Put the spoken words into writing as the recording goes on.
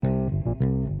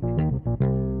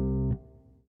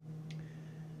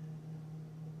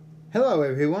Hello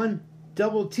everyone,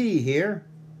 Double T here.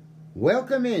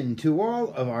 Welcome in to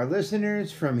all of our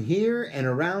listeners from here and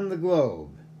around the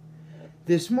globe.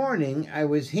 This morning I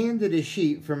was handed a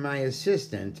sheet from my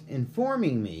assistant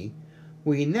informing me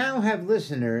we now have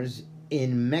listeners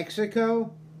in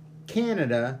Mexico,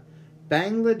 Canada,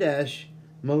 Bangladesh,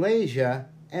 Malaysia,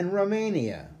 and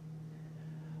Romania.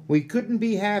 We couldn't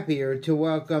be happier to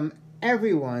welcome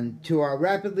everyone to our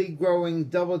rapidly growing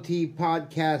Double T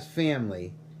podcast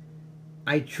family.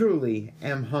 I truly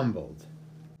am humbled.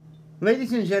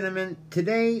 Ladies and gentlemen,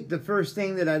 today the first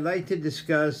thing that I'd like to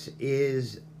discuss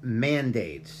is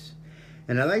mandates.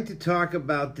 And I'd like to talk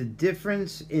about the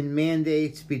difference in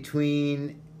mandates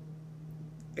between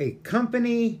a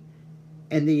company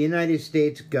and the United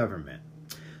States government.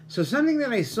 So something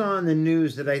that I saw in the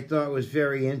news that I thought was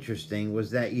very interesting was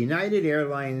that United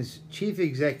Airlines Chief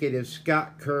Executive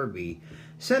Scott Kirby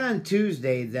said on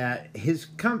Tuesday that his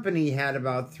company had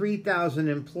about 3,000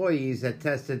 employees that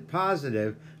tested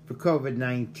positive for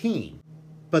COVID-19.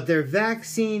 But they're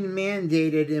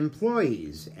vaccine-mandated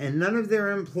employees, and none of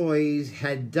their employees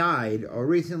had died or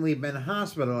recently been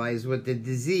hospitalized with the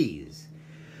disease.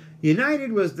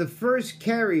 United was the first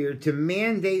carrier to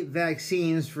mandate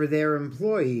vaccines for their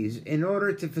employees in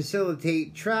order to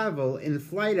facilitate travel in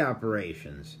flight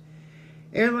operations.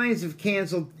 Airlines have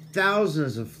canceled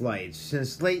thousands of flights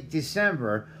since late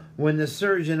December when the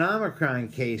surge in Omicron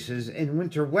cases and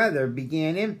winter weather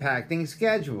began impacting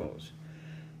schedules.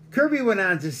 Kirby went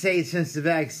on to say since the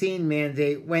vaccine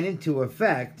mandate went into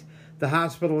effect, the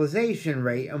hospitalization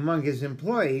rate among his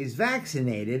employees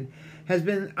vaccinated has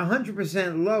been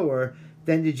 100% lower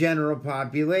than the general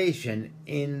population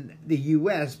in the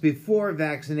U.S. before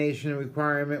vaccination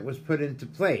requirement was put into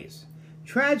place.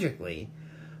 Tragically,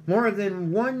 more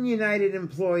than one United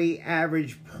employee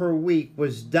average per week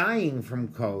was dying from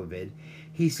COVID.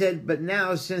 He said, but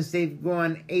now since they've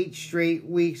gone 8 straight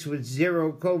weeks with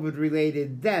 0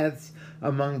 COVID-related deaths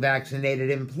among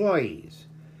vaccinated employees.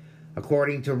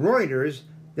 According to Reuters,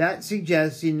 that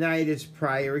suggests United's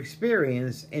prior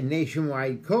experience, and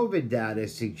nationwide COVID data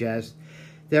suggests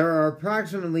there are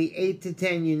approximately 8 to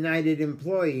 10 United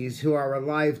employees who are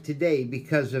alive today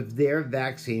because of their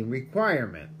vaccine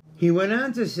requirement. He went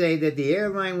on to say that the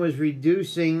airline was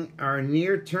reducing our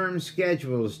near-term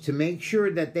schedules to make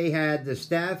sure that they had the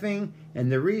staffing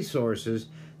and the resources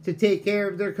to take care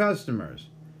of their customers.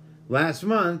 Last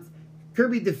month,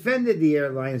 Kirby defended the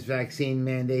airline's vaccine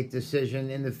mandate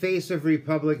decision in the face of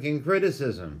Republican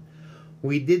criticism.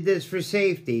 We did this for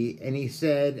safety, and he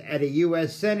said at a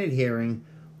U.S. Senate hearing,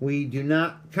 we do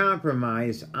not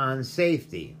compromise on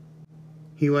safety.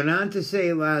 He went on to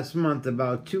say last month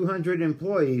about 200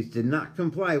 employees did not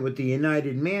comply with the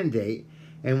United mandate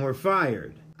and were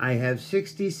fired. I have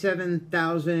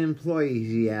 67,000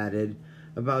 employees, he added.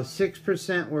 About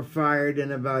 6% were fired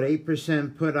and about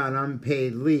 8% put on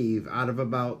unpaid leave out of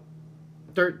about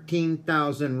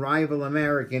 13,000 rival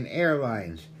American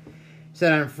airlines. He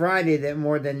said on Friday that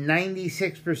more than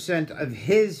 96% of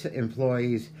his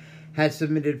employees had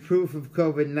submitted proof of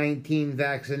COVID-19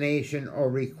 vaccination or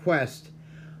request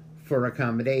for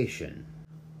accommodation.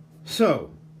 So,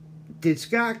 did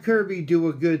Scott Kirby do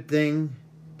a good thing?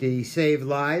 Did he save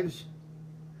lives?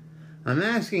 I'm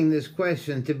asking this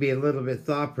question to be a little bit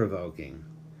thought-provoking.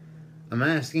 I'm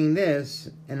asking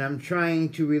this, and I'm trying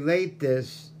to relate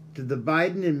this to the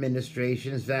Biden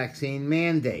administration's vaccine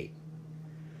mandate.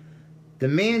 The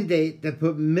mandate that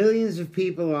put millions of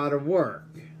people out of work.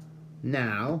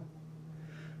 Now,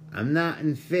 I'm not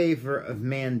in favor of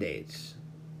mandates.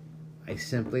 I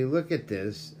simply look at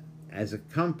this as a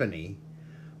company,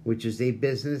 which is a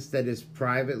business that is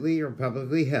privately or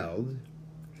publicly held.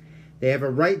 They have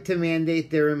a right to mandate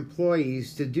their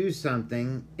employees to do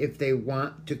something if they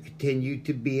want to continue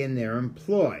to be in their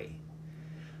employ.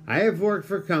 I have worked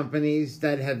for companies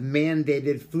that have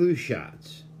mandated flu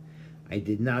shots. I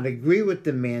did not agree with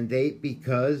the mandate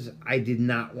because I did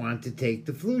not want to take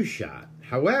the flu shot.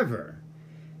 However,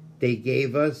 they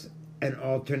gave us an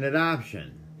alternate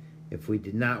option. If we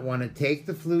did not want to take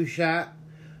the flu shot,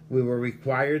 we were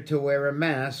required to wear a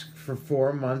mask for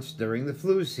 4 months during the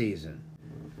flu season.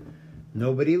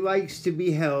 Nobody likes to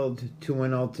be held to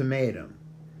an ultimatum.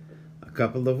 A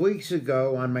couple of weeks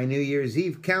ago on my New Year's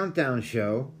Eve countdown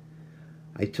show,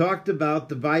 I talked about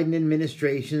the Biden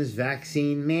administration's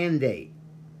vaccine mandate.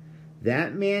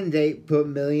 That mandate put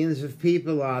millions of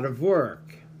people out of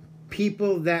work.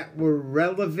 People that were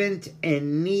relevant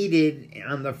and needed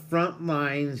on the front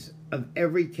lines of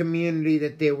every community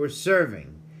that they were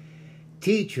serving.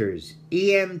 Teachers,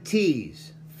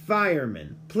 EMTs,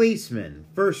 firemen, policemen,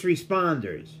 first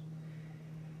responders.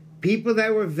 people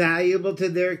that were valuable to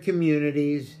their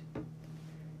communities,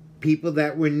 people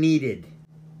that were needed.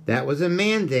 That was a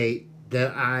mandate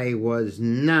that I was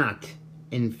not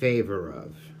in favor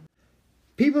of.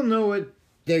 People know what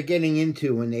they're getting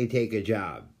into when they take a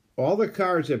job. All the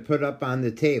cards are put up on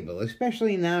the table,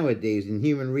 especially nowadays in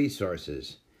human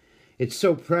resources. It's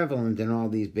so prevalent in all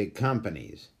these big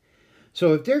companies.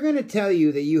 So if they're going to tell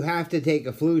you that you have to take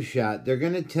a flu shot, they're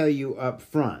going to tell you up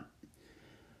front.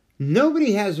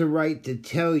 Nobody has a right to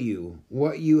tell you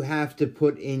what you have to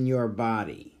put in your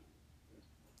body.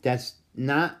 That's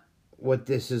not what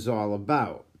this is all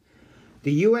about.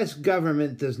 The U.S.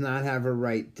 government does not have a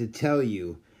right to tell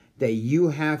you that you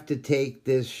have to take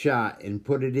this shot and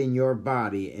put it in your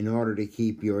body in order to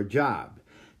keep your job.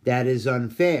 That is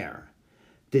unfair.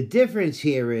 The difference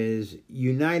here is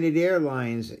United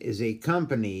Airlines is a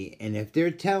company, and if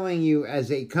they're telling you as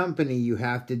a company you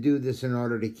have to do this in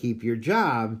order to keep your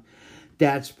job,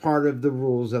 that's part of the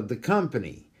rules of the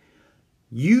company.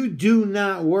 You do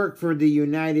not work for the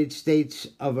United States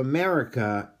of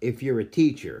America if you're a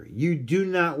teacher. You do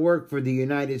not work for the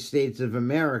United States of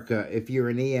America if you're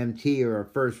an EMT or a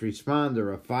first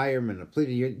responder, a fireman, a police.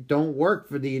 You don't work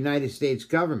for the United States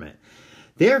government.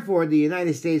 Therefore, the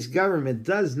United States government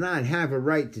does not have a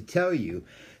right to tell you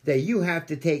that you have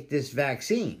to take this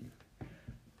vaccine.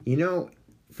 You know,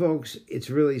 folks, it's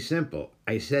really simple.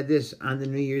 I said this on the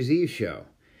New Year's Eve show.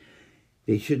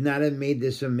 They should not have made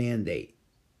this a mandate.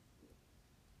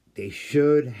 They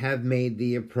should have made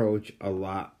the approach a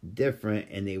lot different,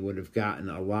 and they would have gotten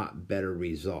a lot better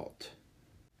result.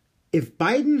 If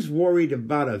Biden's worried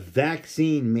about a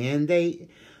vaccine mandate,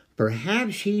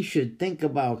 perhaps he should think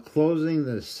about closing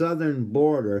the southern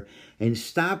border and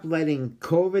stop letting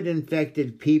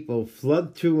COVID-infected people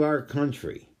flood through our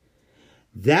country.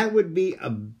 That would be a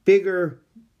bigger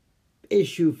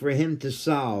issue for him to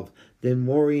solve than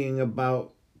worrying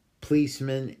about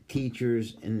policemen,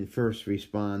 teachers, and first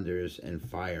responders and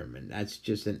firemen. That's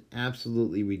just an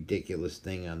absolutely ridiculous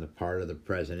thing on the part of the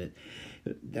president.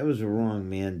 That was a wrong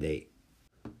mandate.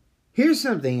 Here's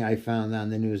something I found on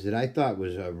the news that I thought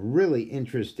was a really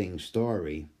interesting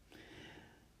story.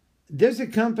 There's a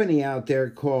company out there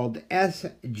called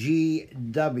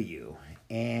SGW,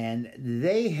 and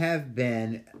they have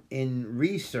been in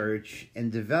research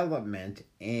and development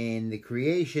in the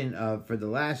creation of, for the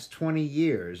last 20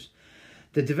 years,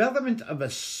 the development of a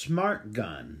smart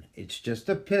gun. It's just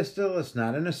a pistol. It's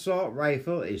not an assault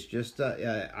rifle. It's just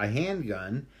a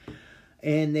handgun.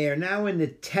 And they are now in the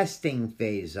testing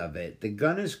phase of it. The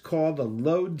gun is called a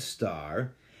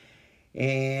Lodestar,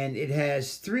 and it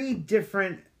has 3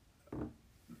 different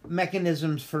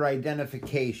mechanisms for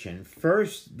identification.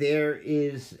 First, there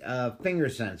is a finger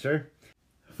sensor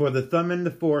for the thumb and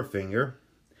the forefinger.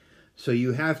 So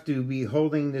you have to be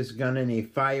holding this gun in a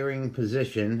firing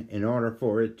position in order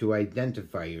for it to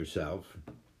identify yourself.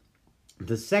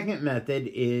 The second method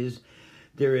is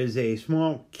there is a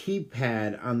small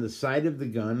keypad on the side of the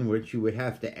gun, which you would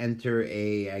have to enter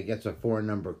a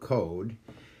 4-number code.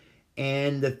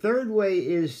 And the third way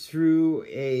is through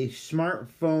a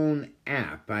smartphone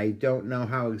app. I don't know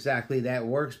how exactly that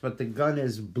works, but the gun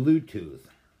is Bluetooth.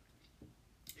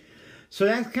 So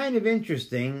that's kind of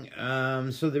interesting.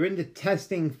 So they're in the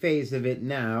testing phase of it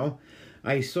now.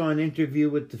 I saw an interview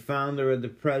with the founder of the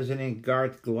president,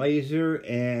 Garth Glazer,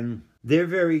 and they're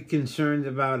very concerned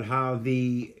about how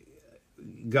the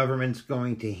government's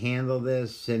going to handle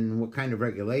this and what kind of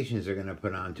regulations they're going to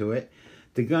put onto it.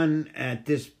 The gun at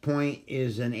this point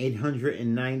is an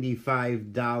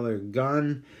 $895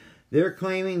 gun. They're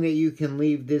claiming that you can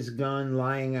leave this gun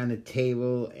lying on a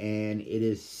table and it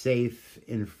is safe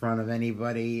in front of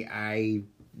anybody.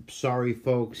 Sorry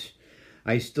folks,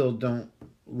 I still don't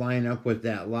line up with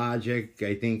that logic.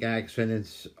 I think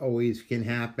accidents always can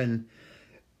happen.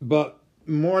 But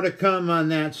more to come on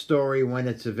that story when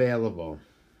it's available.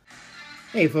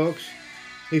 Hey folks,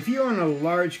 if you own a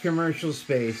large commercial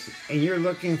space and you're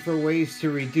looking for ways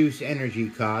to reduce energy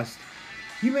costs,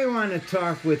 you may want to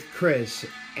talk with Chris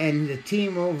and the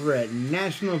team over at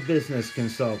National Business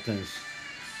Consultants.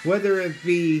 Whether it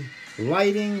be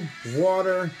lighting,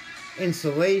 water,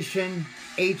 insulation,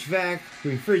 HVAC,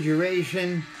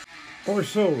 refrigeration, or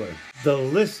solar, the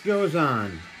list goes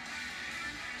on.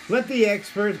 Let the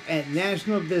experts at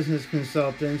National Business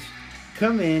Consultants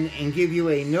come in and give you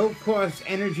a no-cost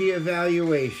energy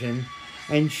evaluation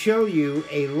and show you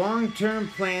a long-term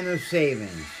plan of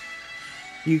savings.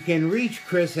 You can reach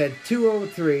Chris at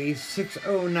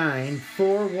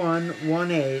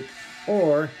 203-609-4118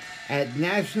 or at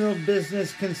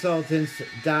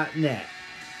nationalbusinessconsultants.net.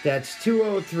 That's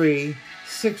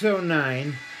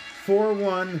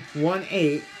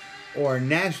 203-609-4118 or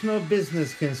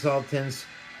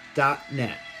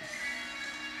nationalbusinessconsultants.net.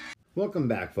 Welcome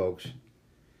back, folks.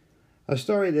 A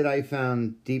story that I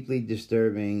found deeply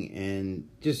disturbing and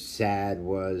just sad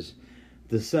was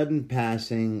the sudden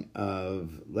passing of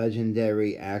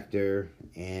legendary actor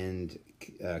and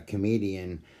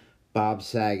comedian Bob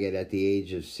Saget at the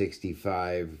age of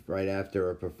 65, right after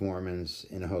a performance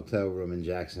in a hotel room in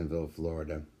Jacksonville,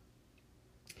 Florida.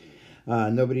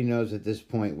 Nobody knows at this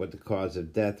point what the cause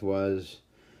of death was.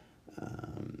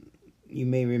 You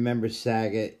may remember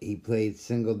Saget. He played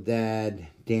single dad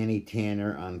Danny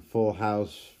Tanner on Full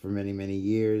House for many, many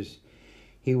years.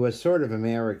 He was sort of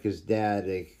America's dad,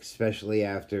 especially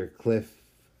after Cliff,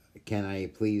 Can I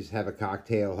Please Have a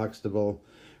Cocktail, Huxtable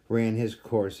ran his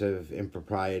course of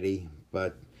impropriety.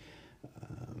 But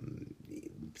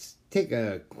take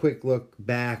a quick look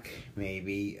back,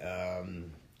 maybe.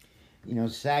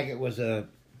 Saget was an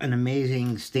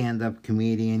amazing stand-up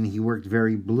comedian. He worked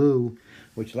very blue,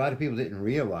 which a lot of people didn't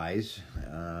realize.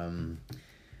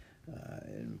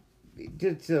 He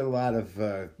did a lot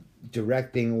of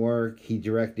directing work. He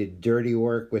directed Dirty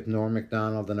Work with Norm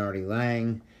Macdonald and Artie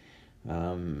Lang.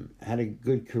 Had a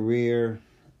good career,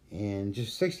 and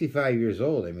just 65 years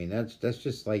old. I mean, that's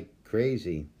just like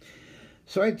crazy.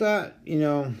 So I thought,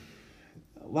 a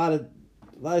lot of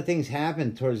things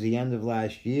happened towards the end of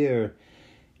last year,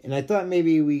 and I thought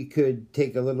maybe we could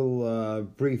take a little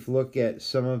brief look at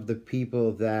some of the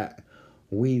people that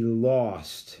we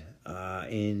lost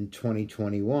in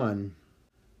 2021.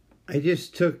 I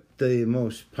just took the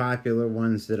most popular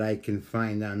ones that I can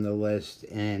find on the list,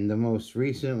 and the most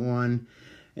recent one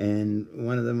and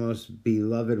one of the most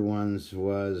beloved ones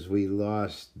was we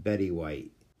lost Betty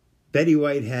White. Betty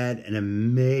White had an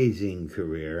amazing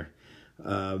career.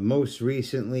 Most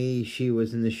recently, she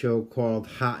was in the show called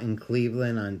Hot in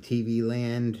Cleveland on TV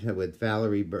Land with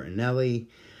Valerie Bertinelli.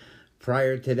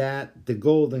 Prior to that, The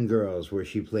Golden Girls, where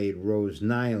she played Rose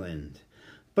Nyland.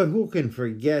 But who can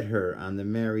forget her on the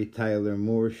Mary Tyler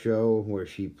Moore Show, where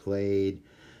she played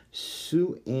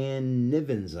Sue Ann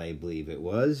Nivens, I believe it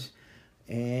was.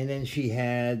 And then she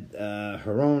had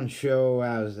her own show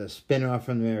as a spinoff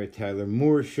from the Mary Tyler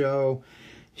Moore Show.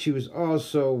 She was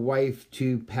also wife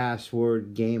to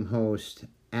Password game host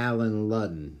Alan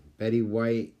Ludden. Betty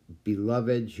White,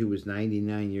 beloved. She was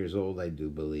 99 years old, I do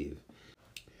believe.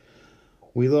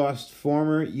 We lost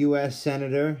former U.S.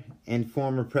 Senator and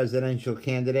former presidential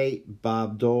candidate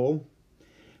Bob Dole.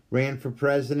 Ran for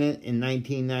president in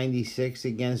 1996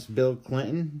 against Bill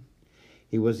Clinton.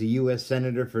 He was a U.S.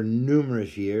 Senator for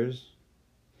numerous years.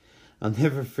 I'll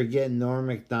never forget Norm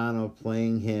Macdonald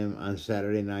playing him on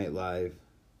Saturday Night Live.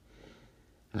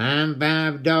 I'm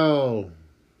Bob Dole.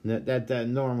 That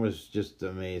Norm was just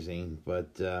amazing.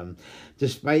 But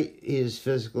despite his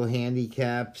physical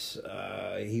handicaps,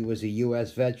 he was a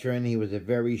U.S. veteran. He was a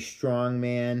very strong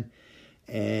man,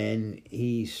 and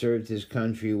he served his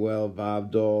country well,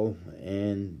 Bob Dole,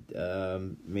 and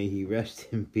may he rest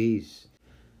in peace.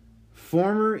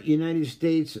 Former United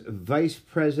States Vice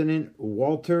President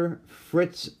Walter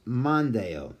Fritz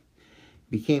Mondale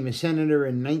became a senator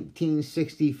in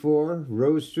 1964,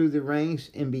 rose through the ranks,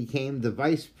 and became the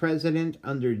vice president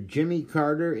under Jimmy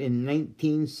Carter in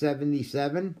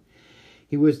 1977.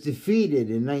 He was defeated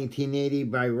in 1980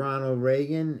 by Ronald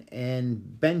Reagan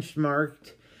and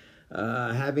benchmarked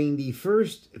having the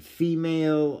first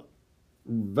female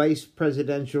vice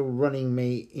presidential running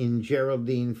mate in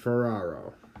Geraldine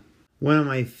Ferraro. One of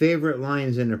my favorite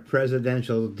lines in a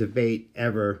presidential debate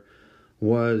ever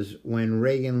was when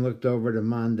Reagan looked over to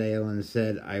Mondale and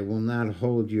said, "I will not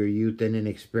hold your youth and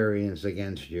inexperience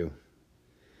against you."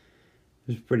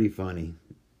 It was pretty funny.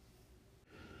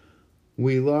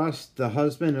 We lost the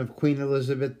husband of Queen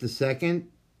Elizabeth II,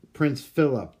 Prince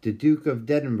Philip, the Duke of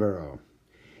Edinburgh.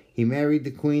 He married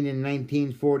the Queen in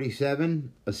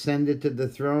 1947, ascended to the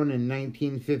throne in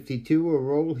 1952, a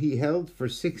role he held for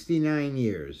 69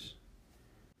 years.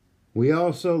 We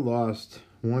also lost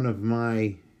one of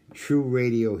my true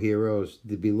radio heroes,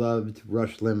 the beloved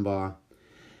Rush Limbaugh,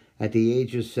 at the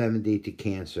age of 70 to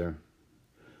cancer.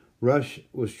 Rush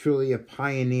was truly a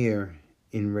pioneer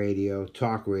in radio,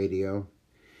 talk radio.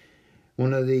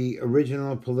 One of the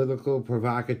original political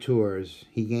provocateurs.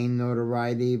 He gained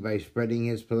notoriety by spreading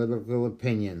his political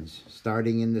opinions,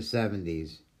 starting in the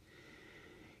 70s.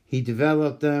 He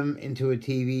developed them into a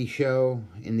TV show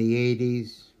in the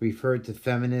 80s, referred to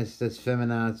feminists as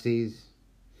feminazis.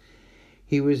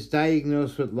 He was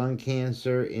diagnosed with lung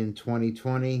cancer in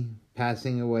 2020,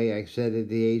 passing away, I said, at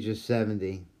the age of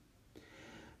 70.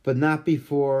 But not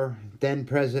before then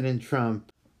President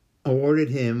Trump awarded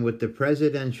him with the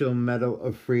Presidential Medal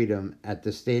of Freedom at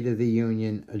the State of the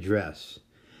Union address.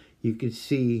 You could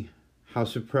see how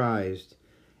surprised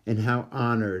and how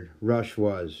honored Rush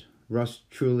was. Rush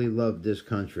truly loved this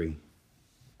country.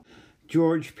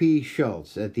 George P.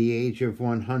 Shultz, at the age of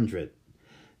 100.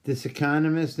 This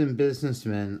economist and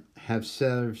businessman have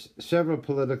served several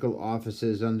political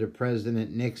offices under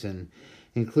President Nixon,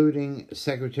 including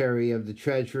Secretary of the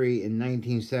Treasury in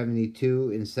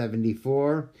 1972 and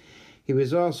 74. He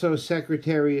was also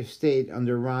Secretary of State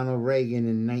under Ronald Reagan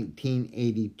in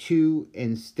 1982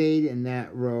 and stayed in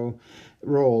that role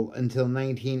until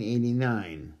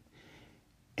 1989.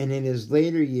 And in his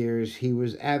later years, he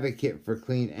was advocate for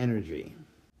clean energy.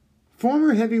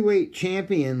 Former heavyweight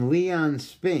champion Leon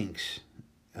Spinks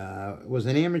was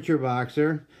an amateur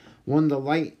boxer, won the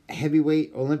light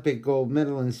heavyweight Olympic gold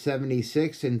medal in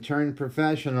 76 and turned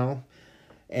professional,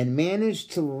 and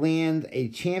managed to land a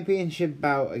championship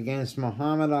bout against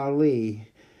Muhammad Ali,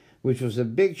 which was a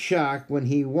big shock when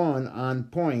he won on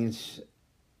points.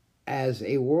 As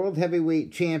a world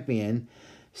heavyweight champion,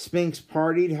 Spinks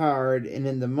partied hard, and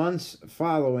in the months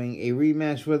following a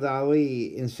rematch with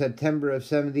Ali in September of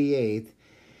 78,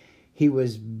 he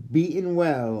was beaten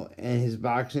well, and his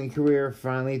boxing career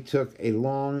finally took a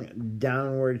long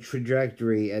downward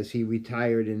trajectory as he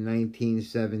retired in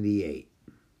 1978.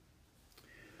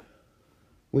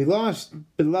 We lost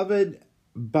beloved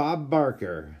Bob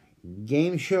Barker,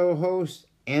 game show host,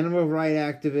 animal rights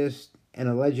activist, and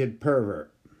alleged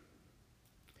pervert.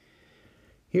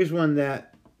 Here's one that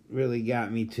really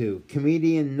got me too.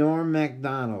 Comedian Norm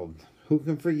Macdonald. Who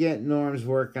can forget Norm's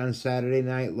work on Saturday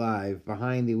Night Live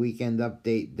behind the Weekend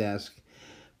Update desk,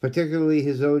 particularly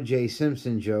his O.J.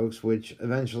 Simpson jokes, which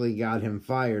eventually got him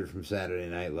fired from Saturday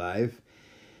Night Live,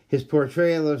 his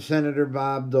portrayal of Senator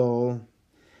Bob Dole,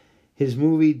 his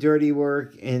movie Dirty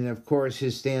Work, and of course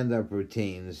his stand-up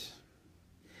routines.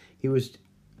 He was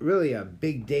really a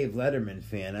big Dave Letterman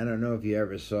fan. I don't know if you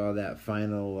ever saw that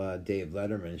final Dave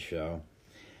Letterman show.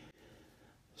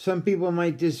 Some people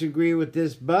might disagree with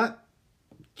this, but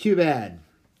too bad.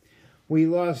 We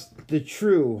lost the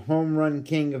true home run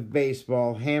king of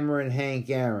baseball, Hammerin' Hank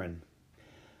Aaron.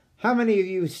 How many of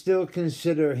you still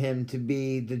consider him to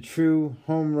be the true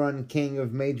home run king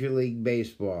of Major League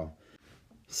Baseball?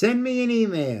 Send me an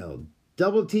email,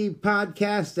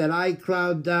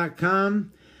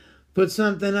 doubletpodcast@icloud.com. Put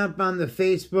something up on the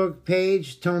Facebook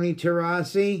page, Tony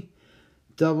Terrasi,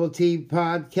 Double T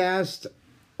Podcast,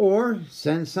 or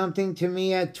send something to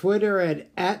me at Twitter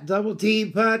at Double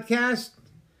T Podcast.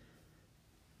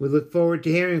 We look forward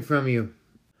to hearing from you.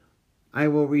 I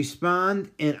will respond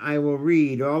and I will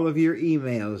read all of your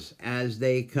emails as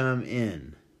they come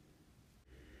in.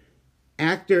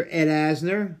 Actor Ed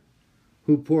Asner,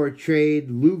 who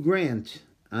portrayed Lou Grant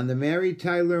on the Mary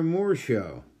Tyler Moore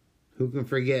Show. Who can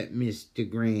forget Mr.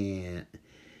 Grant?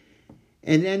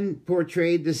 And then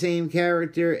portrayed the same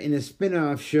character in a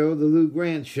spin-off show, The Lou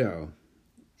Grant Show.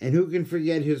 And who can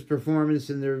forget his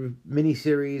performance in the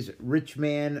miniseries Rich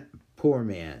Man, Poor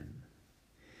Man?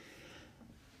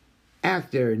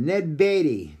 Actor Ned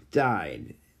Beatty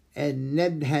died, and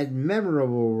Ned had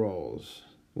memorable roles,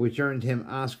 which earned him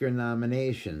Oscar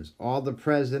nominations. All the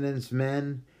President's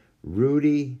Men,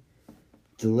 Rudy,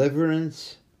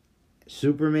 Deliverance,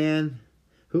 Superman.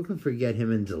 Who can forget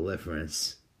him in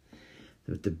Deliverance?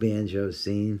 With the banjo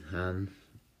scene on.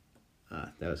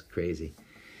 That was crazy.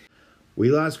 We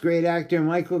lost great actor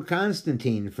Michael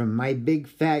Constantine from My Big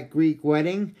Fat Greek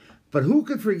Wedding, but who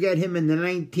could forget him in the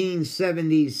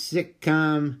 1970s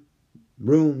sitcom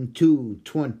Room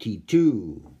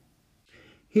 222?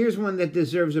 Here's one that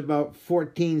deserves about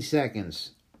 14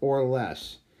 seconds or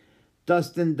less.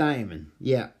 Dustin Diamond.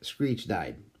 Yeah, Screech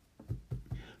died.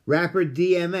 Rapper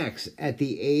DMX at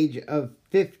the age of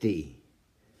 50.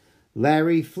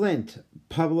 Larry Flint,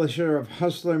 publisher of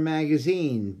Hustler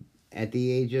magazine, at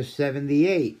the age of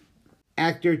 78.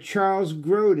 Actor Charles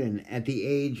Grodin at the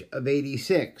age of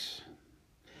 86.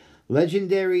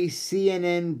 Legendary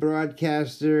CNN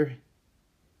broadcaster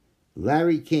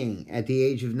Larry King at the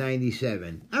age of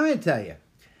 97. I'm going to tell you,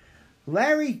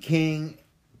 Larry King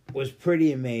was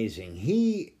pretty amazing.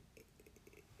 He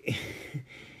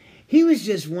was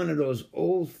just one of those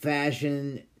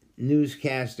old-fashioned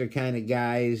newscaster kind of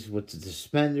guys with the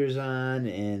suspenders on,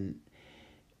 and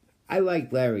I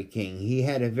liked Larry King. He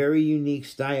had a very unique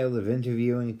style of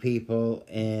interviewing people,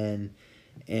 and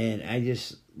I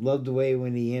just loved the way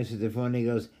when he answered the phone, he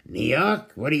goes, "New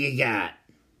York, what do you got?"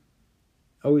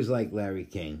 Always liked Larry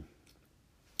King.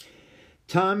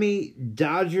 Tommy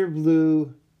Dodger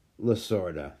Blue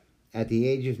Lasorda at the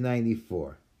age of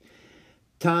 94.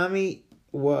 Tommy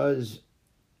was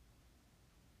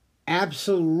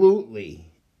absolutely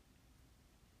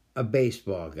a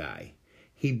baseball guy.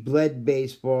 He bled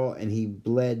baseball and he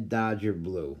bled Dodger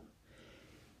blue.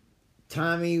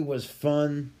 Tommy was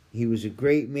fun. He was a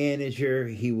great manager.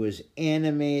 He was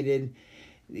animated.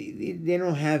 They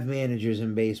don't have managers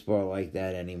in baseball like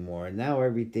that anymore. Now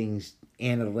everything's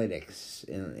analytics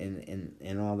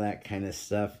and all that kind of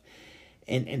stuff.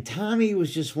 And Tommy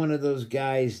was just one of those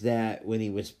guys that when he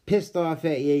was pissed off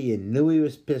at you, you knew he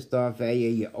was pissed off at you.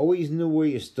 You always knew where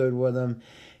you stood with him.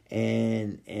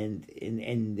 And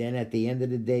then at the end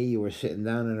of the day, you were sitting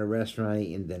down in a restaurant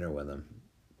eating dinner with him.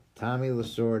 Tommy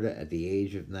Lasorda at the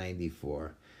age of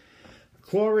 94.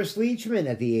 Cloris Leachman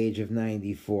at the age of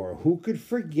 94. Who could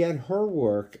forget her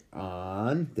work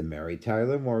on The Mary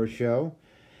Tyler Moore Show?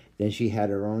 Then she had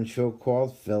her own show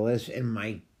called Phyllis. And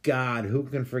my God, who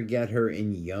can forget her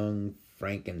in Young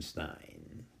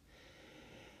Frankenstein?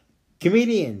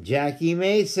 Comedian Jackie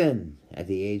Mason at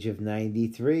the age of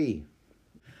 93.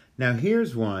 Now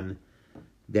here's one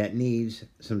that needs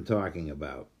some talking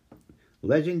about.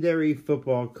 Legendary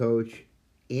football coach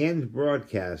and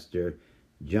broadcaster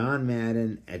John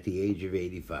Madden at the age of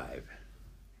 85.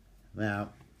 Now,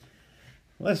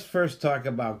 let's first talk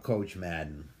about Coach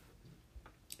Madden.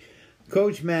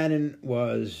 Coach Madden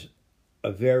was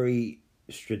a very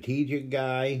strategic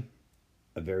guy,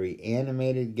 a very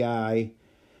animated guy.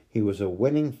 He was a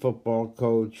winning football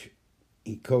coach.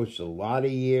 He coached a lot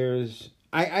of years.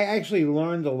 I actually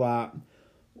learned a lot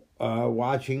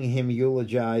watching him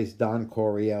eulogize Don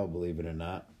Coryell, believe it or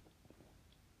not.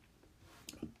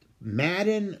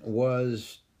 Madden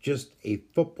was just a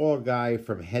football guy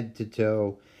from head to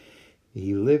toe.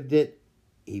 He lived it,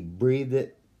 he breathed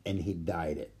it, and he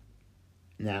died it.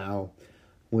 Now,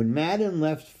 when Madden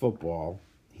left football,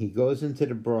 he goes into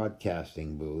the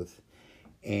broadcasting booth,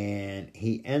 and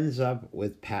he ends up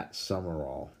with Pat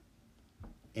Summerall.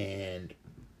 And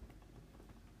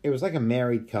it was like a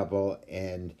married couple,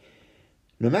 and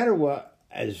no matter what,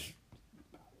 as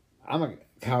I'm a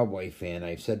Cowboy fan,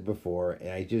 I've said before, and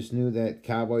I just knew that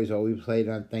Cowboys always played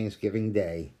on Thanksgiving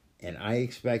Day, and I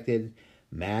expected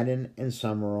Madden and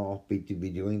Summerall to be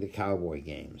doing the Cowboy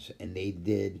games, and they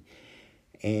did.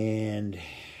 And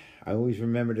I always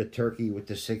remember the turkey with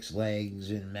the 6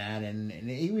 legs and Madden, and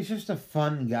he was just a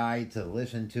fun guy to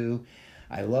listen to.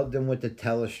 I loved him with the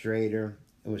telestrator.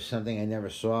 It was something I never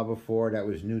saw before. That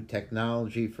was new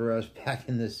technology for us back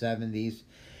in the 70s.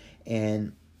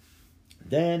 And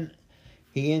then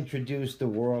he introduced the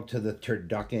world to the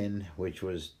turducken, which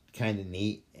was kind of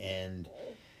neat. And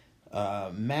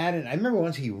Madden, I remember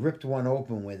once he ripped one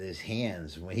open with his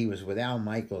hands when he was with Al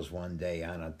Michaels one day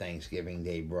on a Thanksgiving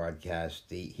Day broadcast.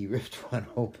 He ripped one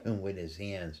open with his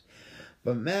hands.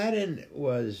 But Madden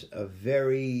was a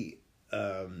very,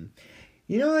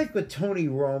 like what Tony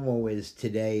Romo is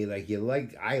today.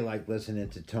 I like listening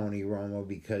to Tony Romo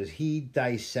because he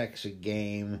dissects a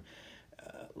game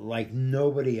like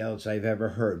nobody else I've ever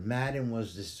heard. Madden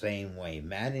was the same way.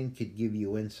 Madden could give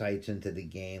you insights into the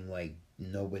game like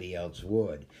nobody else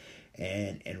would.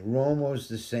 And Romo's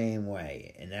the same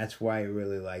way. And that's why I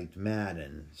really liked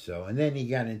Madden. And then he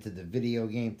got into the video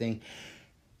game thing.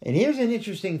 And here's an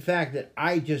interesting fact that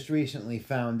I just recently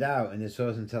found out, and this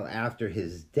wasn't until after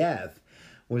his death,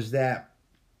 was that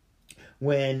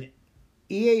when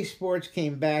EA Sports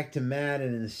came back to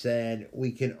Madden and said,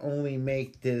 we can only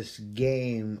make this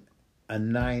game a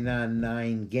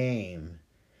 9-on-9 game,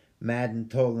 Madden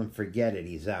told them, forget it,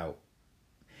 he's out.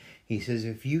 He says,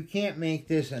 if you can't make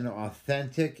this an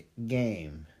authentic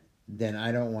game, then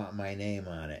I don't want my name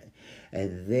on it.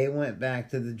 And they went back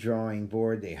to the drawing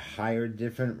board. They hired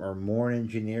different or more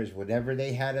engineers, whatever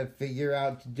they had to figure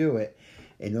out to do it,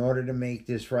 in order to make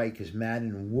this right, because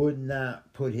Madden would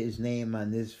not put his name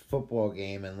on this football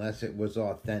game unless it was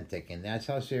authentic. And that's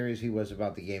how serious he was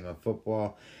about the game of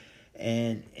football.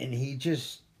 And he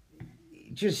just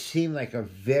seemed like a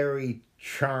very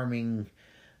charming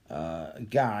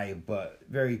guy, but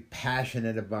very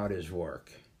passionate about his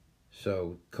work.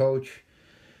 So, Coach,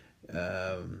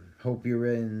 hope you're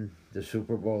in the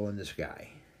Super Bowl in the sky.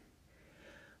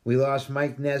 We lost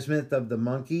Mike Nesmith of the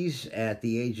Monkees at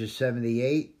the age of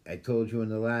 78. I told you in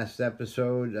the last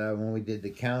episode when we did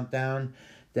the countdown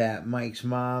that Mike's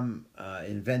mom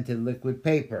invented liquid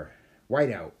paper,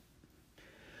 whiteout.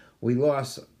 We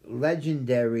lost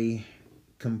legendary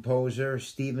composer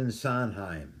Stephen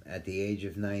Sondheim at the age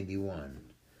of 91.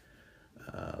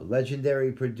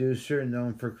 Legendary producer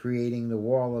known for creating The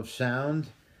Wall of Sound,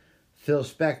 Phil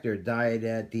Spector, died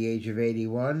at the age of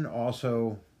 81.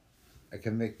 Also a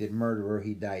convicted murderer.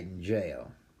 He died in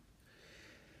jail.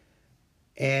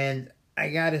 And I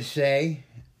gotta say,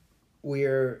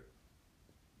 we're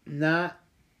not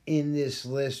in this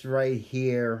list right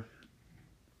here.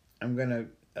 I'm going to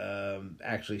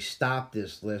actually stop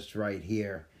this list right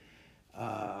here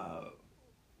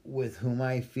with whom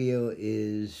I feel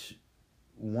is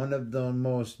one of the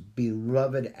most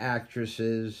beloved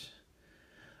actresses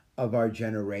of our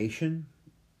generation,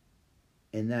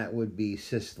 and that would be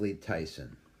Cicely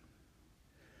Tyson.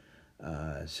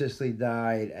 Cicely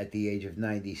died at the age of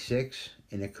 96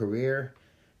 in a career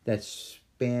that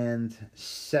spanned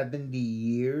 70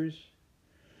 years.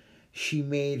 She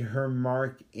made her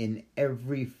mark in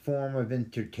every form of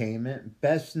entertainment,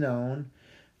 best known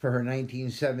for her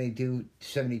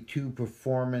 1972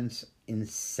 performance in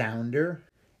Sounder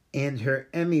and her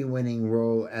Emmy-winning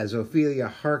role as Ophelia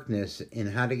Harkness in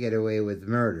How to Get Away with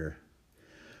Murder.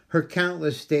 Her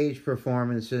countless stage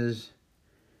performances.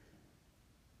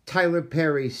 Tyler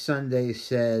Perry Sunday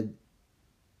said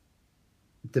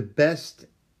the best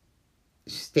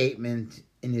statement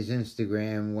in his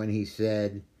Instagram when he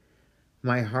said,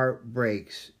 "My heart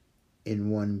breaks in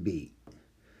one beat."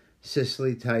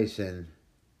 Cicely Tyson,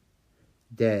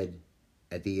 dead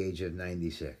at the age of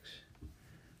 96.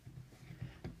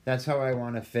 That's how I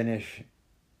want to finish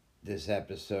this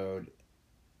episode,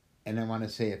 and I want to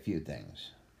say a few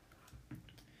things.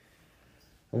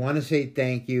 I want to say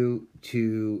thank you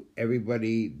to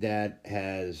everybody that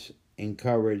has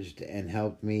encouraged and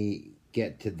helped me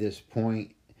get to this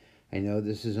point. I know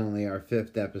this is only our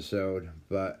 5th episode,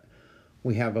 but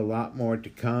we have a lot more to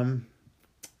come.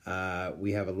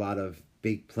 We have a lot of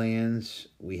big plans.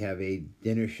 We have a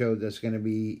dinner show that's going to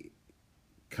be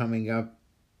coming up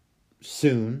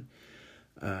soon.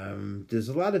 There's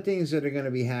a lot of things that are going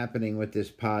to be happening with this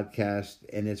podcast,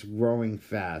 and it's growing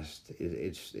fast.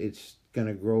 It's going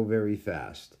to grow very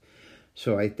fast.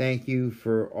 So I thank you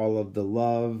for all of the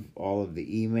love, all of the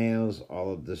emails,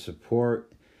 all of the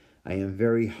support. I am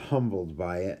very humbled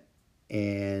by it,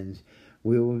 and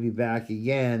we will be back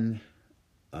again.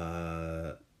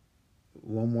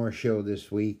 One more show this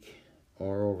week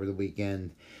or over the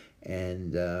weekend,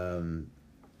 and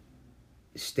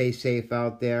stay safe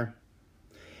out there.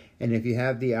 And if you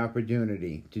have the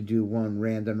opportunity to do one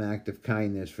random act of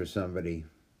kindness for somebody,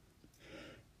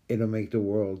 it'll make the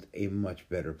world a much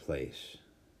better place.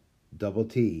 Double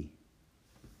T,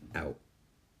 out.